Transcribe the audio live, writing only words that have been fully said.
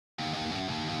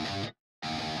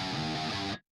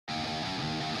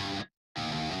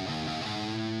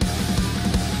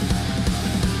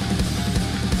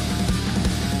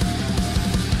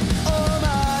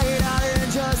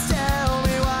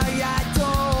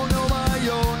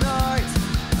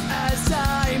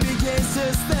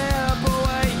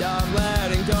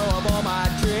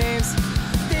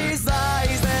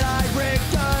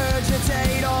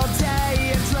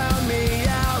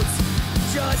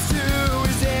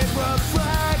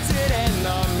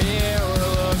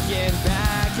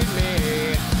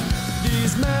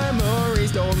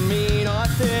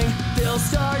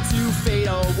fade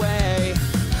away.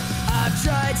 I've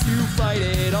tried to fight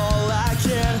it all I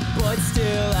can, but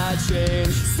still I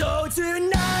change. So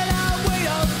tonight I'll wait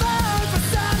alone for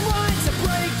someone to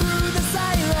break through the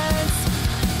silence.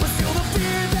 But still the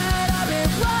fear that I've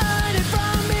been running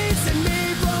from eating me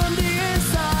from the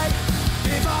inside.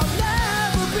 If I'll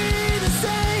never be the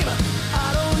same, I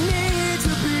don't need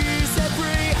to be set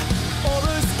free. All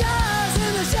the scars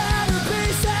and the shattered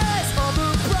pieces, all the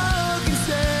broken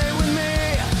stay with me.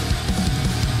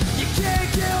 You can't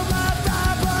kill my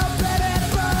fire, baby,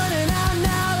 burning out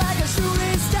now like a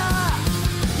shooting star.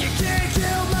 You can't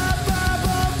kill my fire,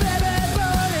 baby,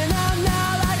 burning out now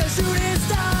like a shooting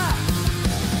star.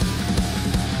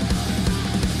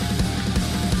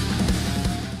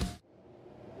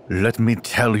 Let me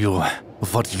tell you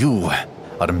what you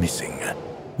are missing,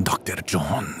 Dr.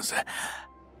 Jones.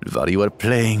 While you were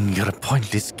playing your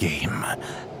pointless game,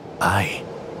 I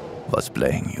was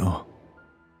playing you.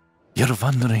 You're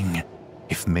wondering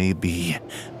if maybe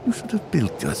you should have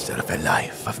built yourself a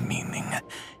life of meaning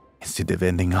instead of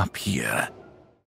ending up here